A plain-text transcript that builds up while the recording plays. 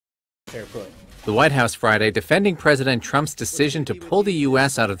Fair play. The White House Friday defending President Trump's decision to pull the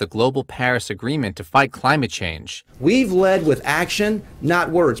U.S. out of the global Paris Agreement to fight climate change. We've led with action, not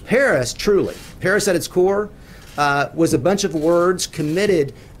words. Paris at its core was a bunch of words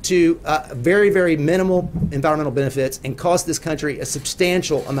committed to very, very minimal environmental benefits and cost this country a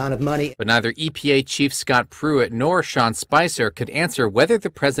substantial amount of money. But neither EPA Chief Scott Pruitt nor Sean Spicer could answer whether the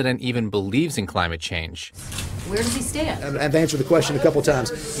president even believes in climate change. Where does he stand? I've answered the question a couple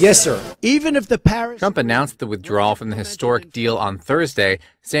times. Yes, sir. Even if the Paris... Trump announced the withdrawal from the historic deal on Thursday,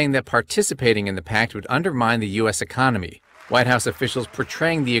 saying that participating in the pact would undermine the U.S. economy. White House officials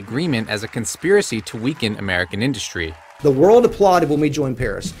portraying the agreement as a conspiracy to weaken American industry. The world applauded when we joined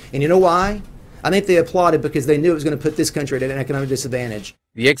Paris. And you know why? I think they applauded because they knew it was going to put this country at an economic disadvantage.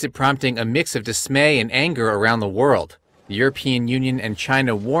 The exit prompting a mix of dismay and anger around the world. The European Union and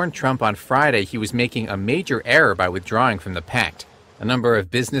China warned Trump on Friday he was making a major error by withdrawing from the pact. A number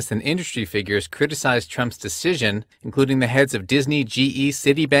of business and industry figures criticized Trump's decision, including the heads of Disney, GE,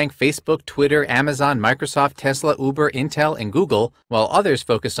 Citibank, Facebook, Twitter, Amazon, Microsoft, Tesla, Uber, Intel, and Google, while others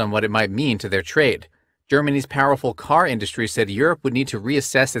focused on what it might mean to their trade. Germany's powerful car industry said Europe would need to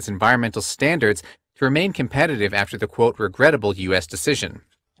reassess its environmental standards to remain competitive after the, quote, regrettable U.S. decision.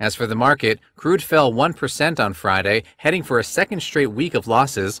 As for the market, crude fell 1% on Friday, heading for a second straight week of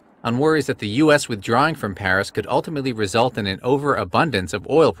losses, on worries that the U.S. withdrawing from Paris could ultimately result in an overabundance of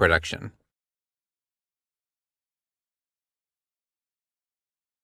oil production.